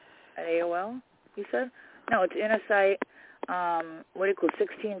 At AOL, you said? No, it's Innersight,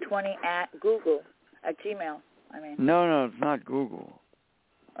 1620 at Google, at Gmail, I mean. No, it's not Google.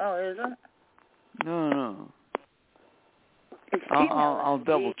 Oh, is it? No. It's Gmail. I'll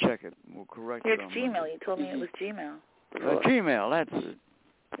double check it. We'll correct it. It's Gmail. You told me it was Gmail. Gmail, that's it.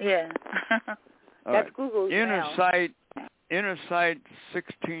 Yeah. That's Google's Innersight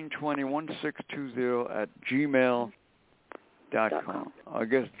 16201620 at gmail.com. .com. I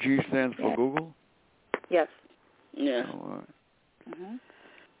guess G stands for Google? Yes. Yeah.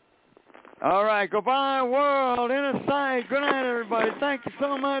 All right. Goodbye, world. Innersight. Good night, everybody. Thank you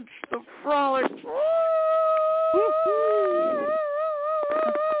so much. The frolic.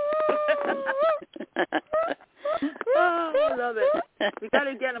 Oh, I love it. We got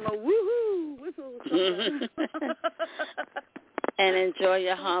to get him a woohoo whistle. And enjoy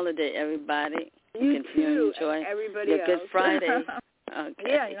your holiday, everybody. You too. Enjoy everybody your else. Good Friday.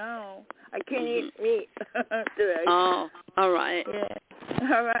 Okay. Yeah, I know. I can't eat meat today. Oh, all right.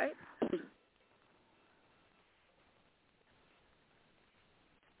 Yeah. All right.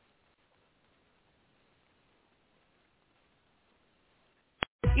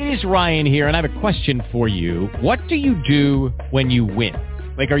 It is Ryan here, and I have a question for you. What do you do when you win?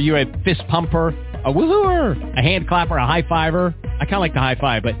 Like, are you a fist pumper, a woohooer, a hand clapper, a high fiver? I kind of like the high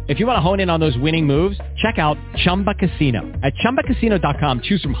five, but if you want to hone in on those winning moves, check out Chumba Casino. At ChumbaCasino.com,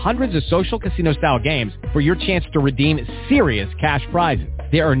 choose from hundreds of social casino-style games for your chance to redeem serious cash prizes.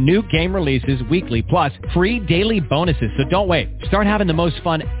 There are new game releases weekly, plus free daily bonuses, so don't wait. Start having the most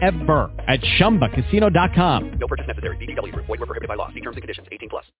fun ever at ChumbaCasino.com. No purchase necessary. VGW Group. Void where prohibited by law. See terms and conditions. 18+.